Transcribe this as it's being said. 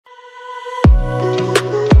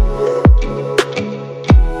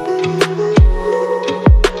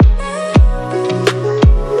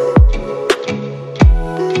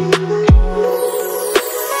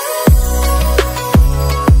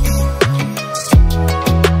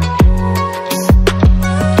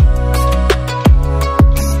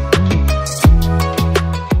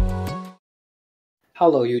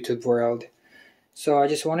Hello YouTube world. So I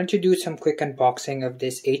just wanted to do some quick unboxing of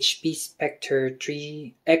this HP Spectre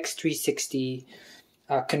X360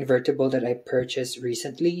 convertible that I purchased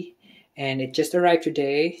recently, and it just arrived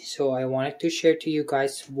today. So I wanted to share to you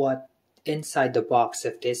guys what inside the box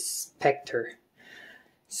of this Spectre.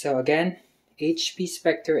 So again, HP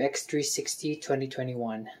Spectre X360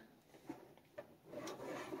 2021.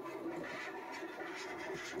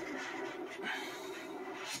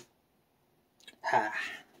 Ha.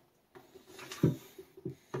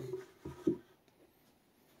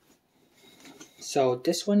 So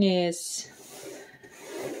this one is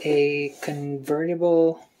a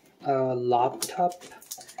convertible laptop,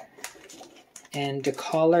 and the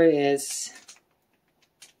color is,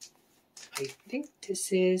 I think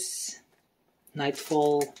this is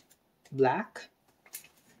Nightfall Black.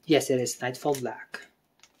 Yes, it is Nightfall Black.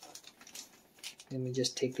 Let me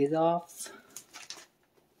just take this off.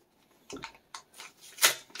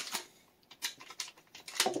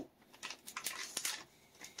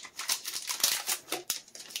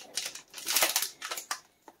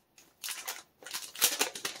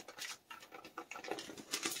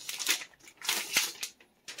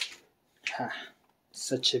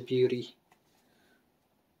 Such a beauty.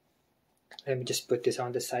 Let me just put this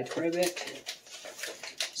on the side for a bit.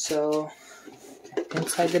 So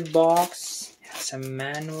inside the box, some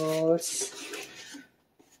manuals,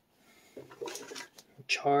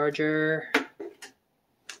 charger.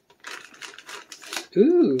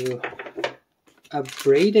 Ooh, a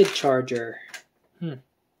braided charger.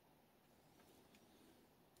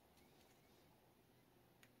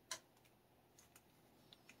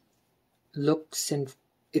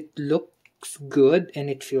 It looks good and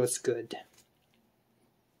it feels good.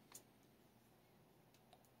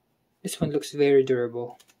 This one looks very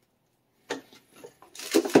durable.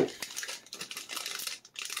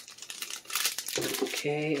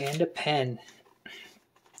 Okay, and a pen.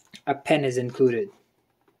 A pen is included.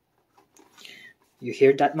 You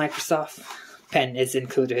hear that, Microsoft? Pen is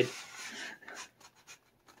included.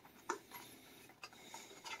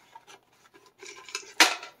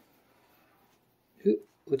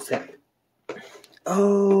 What's that?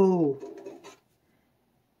 Oh,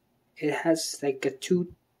 it has like a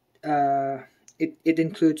it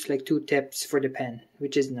includes like 2 tips for the pen,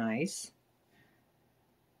 which is nice.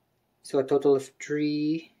 So a total of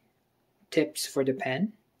 3 tips for the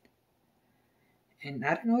pen. And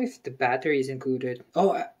I don't know if the battery is included.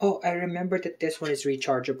 Oh, I remember that this one is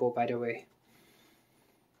rechargeable, by the way.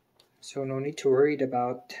 So no need to worry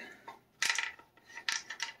about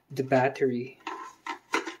the battery.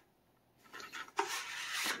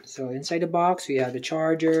 So inside the box we have the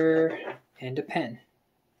charger and the pen.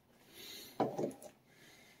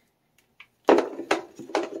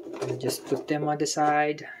 Let me just put them on the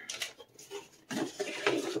side.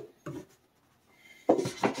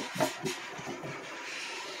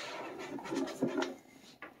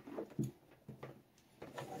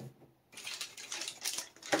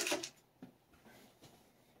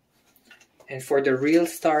 And for the real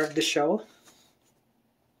star of the show,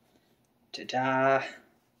 ta-da!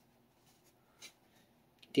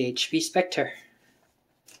 The HP Spectre.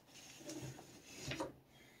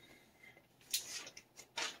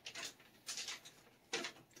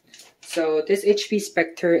 So this HP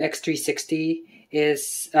Spectre X360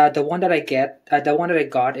 is the one that I get. The one that I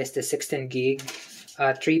got is the 16 gig,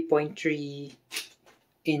 3.3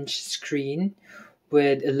 inch screen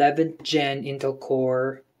with 11th Gen Intel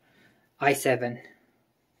Core i7.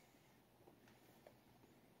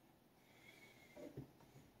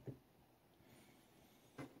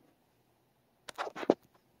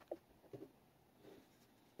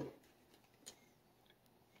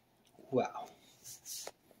 Wow.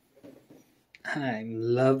 I'm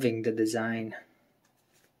loving the design.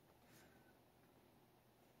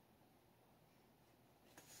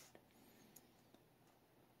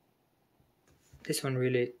 This one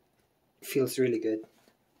really feels really good.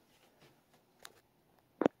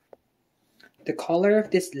 The color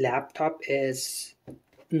of this laptop is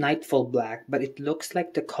Nightfall Black, but it looks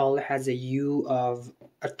like the color has a hue of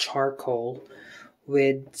a charcoal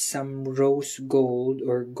with some rose gold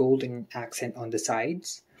or golden accent on the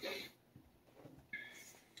sides,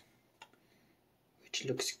 which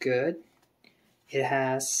looks good. It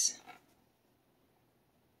has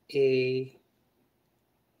a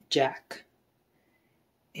jack,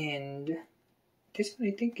 and this one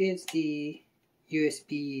I think is the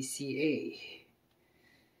USB-C.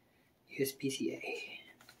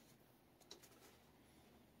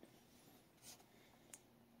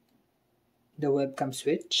 The webcam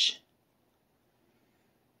switch,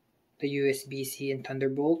 the USB-C and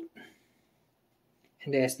Thunderbolt,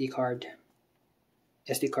 and the SD card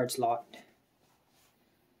slot.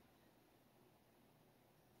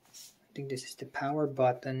 I think this is the power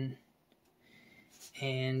button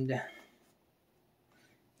and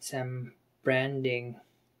some branding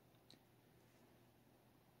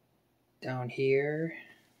down here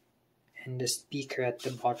and the speaker at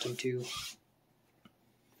the bottom too.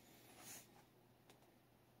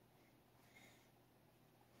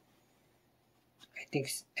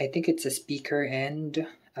 I think it's a speaker and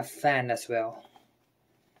a fan as well.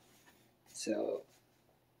 So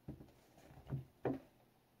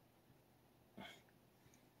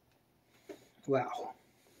wow.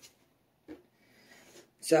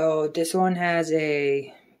 So this one has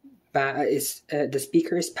the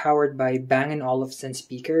speaker is powered by Bang & Olufsen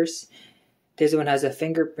speakers. This one has a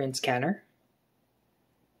fingerprint scanner,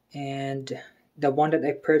 and the one that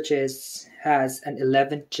I purchased has an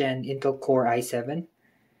 11th gen Intel Core i7,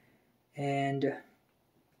 and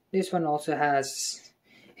this one also has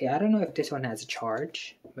I don't know if this one has a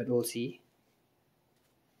charge, but we'll see.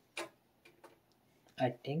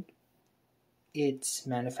 I think it's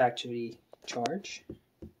manufacturing charge.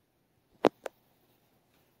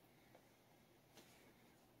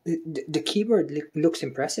 The keyboard looks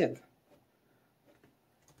impressive.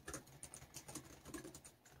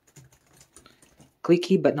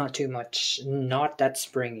 Clicky, but not too much. Not that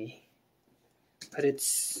springy, but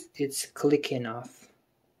it's clicky enough.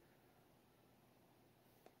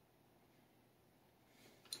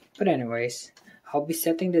 But anyways, I'll be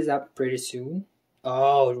setting this up pretty soon.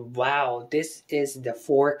 Oh wow, this is the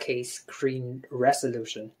 4K screen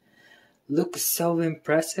resolution. Looks so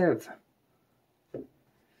impressive.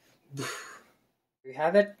 We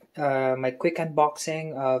have it, my quick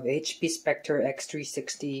unboxing of HP Spectre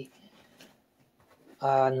X360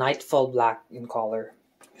 Nightfall Black in color.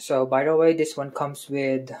 So by the way, this one comes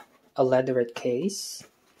with a leatherette case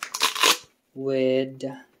with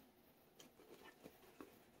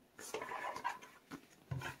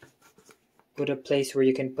a place where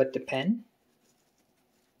you can put the pen.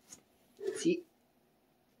 See?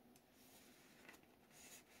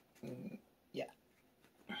 Yeah.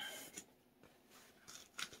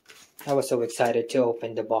 I was so excited to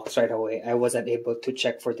open the box right away. I wasn't able to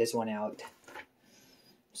check for this one out.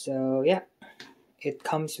 So yeah, it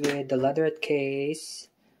comes with the leatherette case,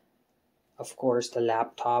 of course the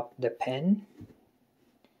laptop, the pen.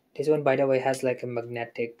 This one, by the way, has like a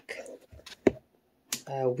magnetic,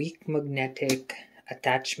 weak magnetic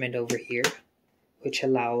attachment over here, which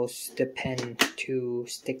allows the pen to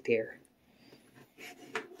stick there.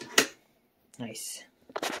 Nice.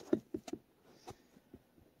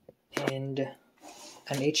 And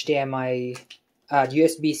an HDMI,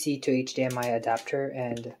 USB-C to HDMI adapter,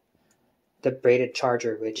 and the braided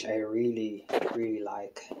charger, which I really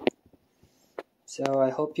like. So I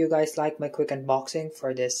hope you guys like my quick unboxing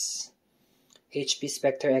for this HP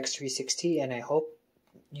Spectre X360, and I hope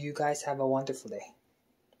you guys have a wonderful day.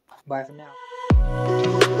 Bye for now.